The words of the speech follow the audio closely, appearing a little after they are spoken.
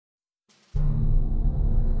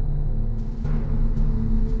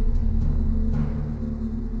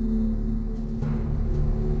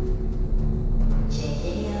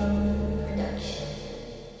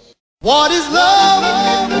What is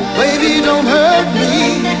love? Baby, don't hurt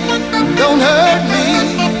me. Don't hurt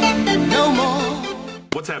me no more.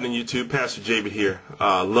 What's happening, YouTube? Pastor Javid here.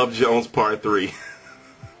 Love Jones Part 3.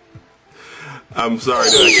 I'm sorry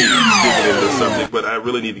that I keep digging into this subject, but I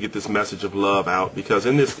really need to get this message of love out, because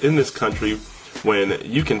in this country, when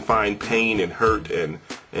you can find pain and hurt and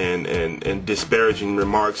disparaging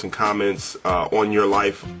remarks and comments on your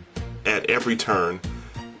life at every turn,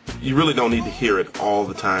 you really don't need to hear it all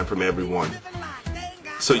the time from everyone.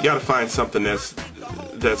 So you got to find something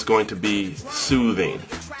that's going to be soothing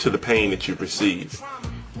to the pain that you've received.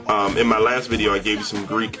 In my last video, I gave you some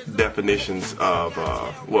Greek definitions of,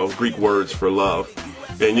 Greek words for love.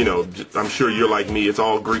 And, you know, I'm sure you're like me. It's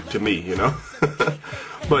all Greek to me, you know.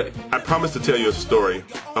 But I promised to tell you a story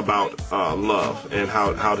about love and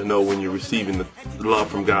how to know when you're receiving the love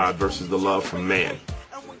from God versus the love from man.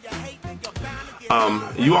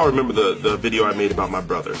 You all remember the video I made about my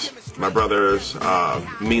brothers. My brothers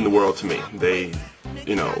mean the world to me. They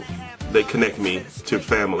connect me to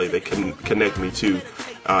family. They connect me to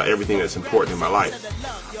everything that's important in my life.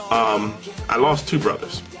 I lost two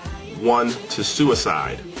brothers. One to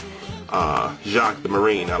suicide. Jacques the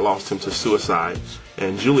Marine, I lost him to suicide.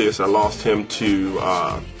 And Julius, I lost him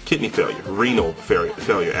to kidney failure, renal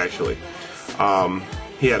failure actually.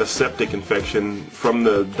 He had a septic infection from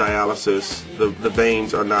the dialysis. The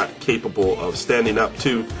veins are not capable of standing up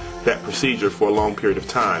to that procedure for a long period of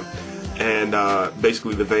time. And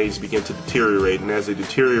basically the veins begin to deteriorate, and as they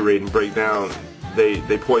deteriorate and break down,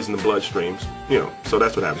 they poison the bloodstreams. You know, so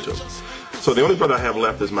that's what happened to him. So the only brother I have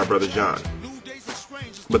left is my brother John.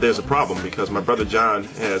 But there's a problem, because my brother John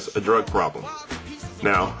has a drug problem.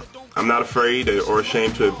 Now, I'm not afraid or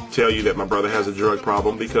ashamed to tell you that my brother has a drug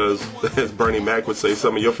problem, because, as Bernie Mac would say,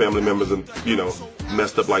 some of your family members are, you know,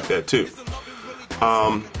 messed up like that too.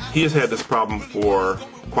 He has had this problem for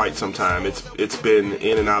quite some time. It's been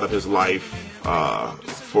in and out of his life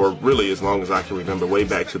for really as long as I can remember, way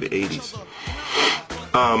back to the 80s.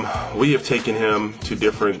 We have taken him to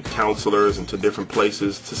different counselors and to different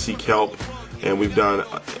places to seek help, and we've done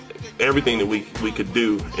everything that we could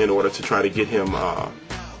do in order to try to get him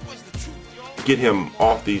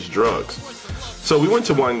off these drugs. So we went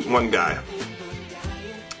to one guy,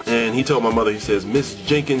 and he told my mother, he says, "Miss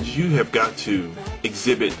Jenkins, you have got to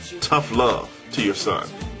exhibit tough love to your son."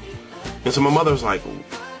 And so my mother was like,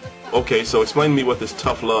 "Okay, so explain to me what this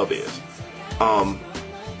tough love is."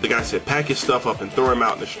 The guy said, "Pack his stuff up and throw him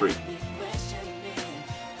out in the street."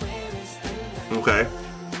 Okay.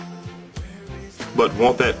 But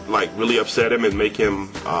won't that like really upset him and make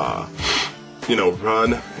him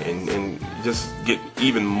run and just get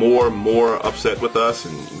even more upset with us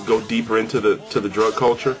and go deeper into the drug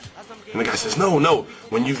culture? And the guy says, no,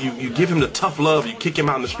 when you give him the tough love, you kick him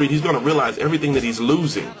out in the street, he's going to realize everything that he's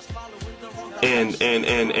losing, and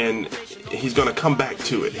he's going to come back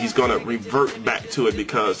to it. He's going to revert back to it,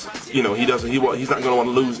 because he's not going to want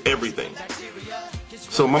to lose everything.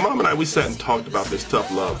 So my mom and I, we sat and talked about this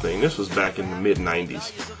tough love thing. This was back in the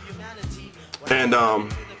mid-90s. And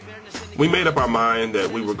we made up our mind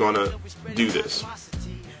that we were going to do this.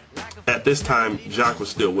 At this time, Jacques was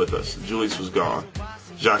still with us. Julius was gone.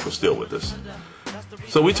 Jacques was still with us.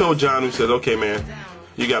 So we told John, we said, "Okay, man,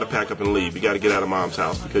 you got to pack up and leave. You got to get out of Mom's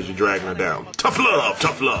house because you're dragging her down." Tough love,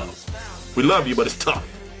 tough love. We love you, but it's tough.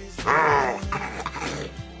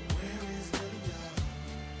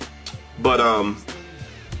 But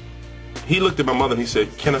he looked at my mother and he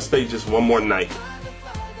said, "Can I stay just one more night?"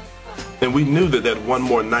 And we knew that one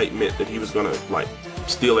more night meant that he was going to like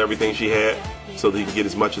steal everything she had so that he could get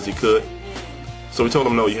as much as he could. So we told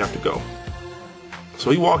him, "No, you have to go." So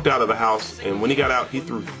he walked out of the house, and when he got out, he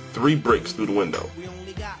threw 3 bricks through the window.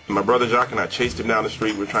 And my brother Jacques and I chased him down the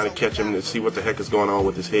street. We were trying to catch him to see what the heck is going on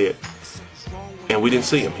with his head. And we didn't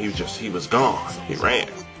see him. He was gone. He ran.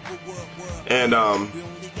 And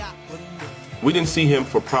we didn't see him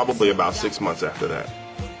for probably about 6 months after that.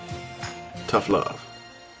 Tough love.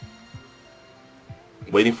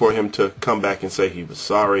 Waiting for him to come back and say he was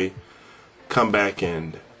sorry, come back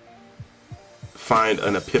and find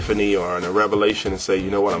an epiphany or a revelation and say, "You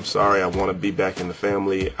know what, I'm sorry, I want to be back in the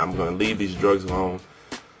family, I'm going to leave these drugs alone."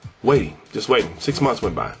 Waiting, just waiting. 6 months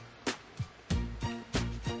went by.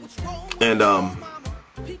 And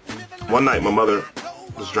one night my mother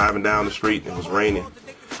was driving down the street and it was raining.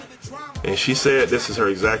 And she said, this is her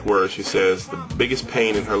exact words, she says, the biggest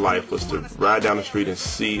pain in her life was to ride down the street and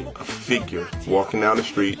see a figure walking down the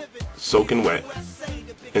street, soaking wet,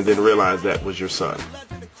 and then realize that was your son.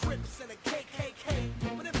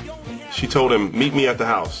 She told him, "Meet me at the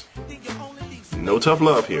house." No tough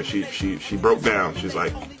love here. She broke down. She's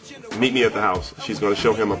like, meet me at the house. She's going to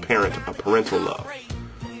show him a parental love.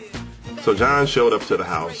 So John showed up to the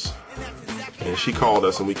house, and she called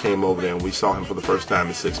us, and we came over there, and we saw him for the first time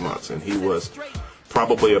in 6 months. And he was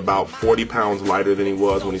probably about 40 pounds lighter than he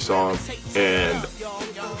was when he saw him. And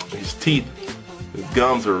his teeth, his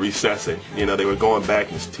gums were recessing. You know, they were going back,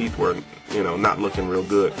 and his teeth were, you know, not looking real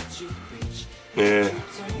good. And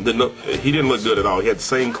he didn't look good at all. He had the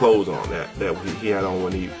same clothes on that he had on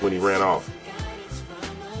when he ran off.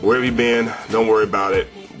 Where have you been? Don't worry about it.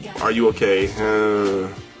 Are you okay?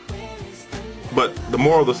 But the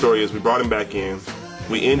moral of the story is we brought him back in.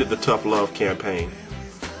 We ended the Tough Love campaign,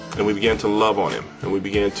 and we began to love on him, and we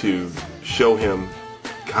began to show him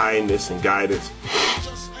kindness and guidance.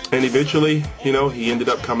 And eventually, you know, he ended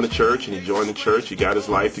up coming to church, and he joined the church. He got his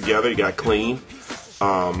life together. He got clean.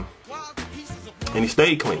 And he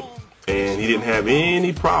stayed clean. And he didn't have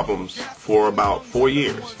any problems for about 4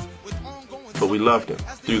 years. But we loved him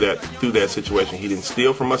through that situation. He didn't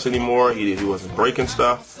steal from us anymore. He wasn't breaking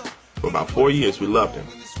stuff. For about 4 years, we loved him.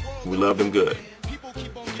 We loved him good.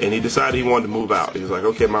 And he decided he wanted to move out. He was like,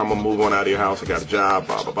 okay, Mom, I'm going to move on out of your house. I got a job,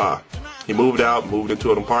 blah, blah, blah. He moved out, moved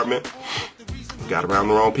into an apartment, got around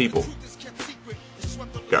the wrong people,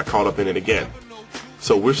 got caught up in it again.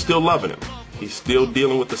 So we're still loving him. He's still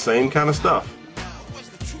dealing with the same kind of stuff.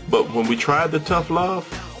 But when we tried the tough love,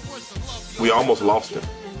 we almost lost him.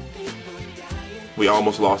 We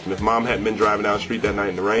almost lost him. If Mom hadn't been driving down the street that night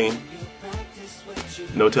in the rain,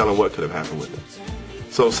 no telling what could have happened with him.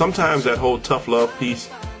 So sometimes that whole tough love piece,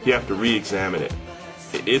 you have to re-examine it.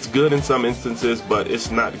 It's good in some instances, but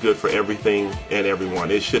it's not good for everything and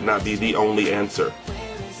everyone. It should not be the only answer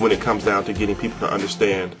when it comes down to getting people to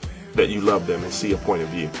understand that you love them and see a point of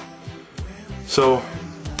view. So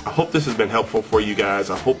I hope this has been helpful for you guys.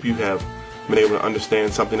 I hope you have been able to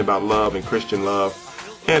understand something about love and Christian love.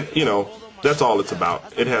 And, you know, that's all it's about.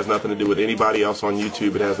 It has nothing to do with anybody else on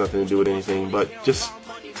YouTube. It has nothing to do with anything, but just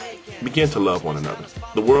begin to love one another.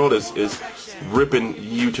 The world is ripping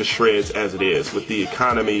you to shreds as it is, with the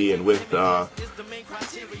economy and with all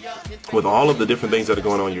of the different things that are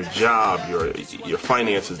going on, your job, your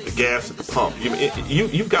finances, the gas at the pump.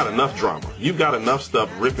 You've got enough drama. You've got enough stuff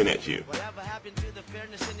ripping at you.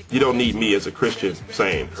 You don't need me as a Christian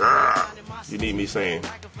saying, "Argh." You need me saying,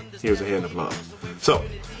 here's a hand of love. So,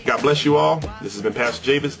 God bless you all. This has been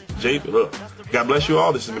Pastor Javid. God bless you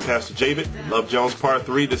all. This has been Pastor Javid. Love Jones Part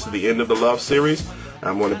 3. This is the end of the Love series.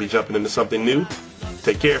 I'm going to be jumping into something new.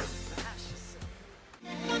 Take care.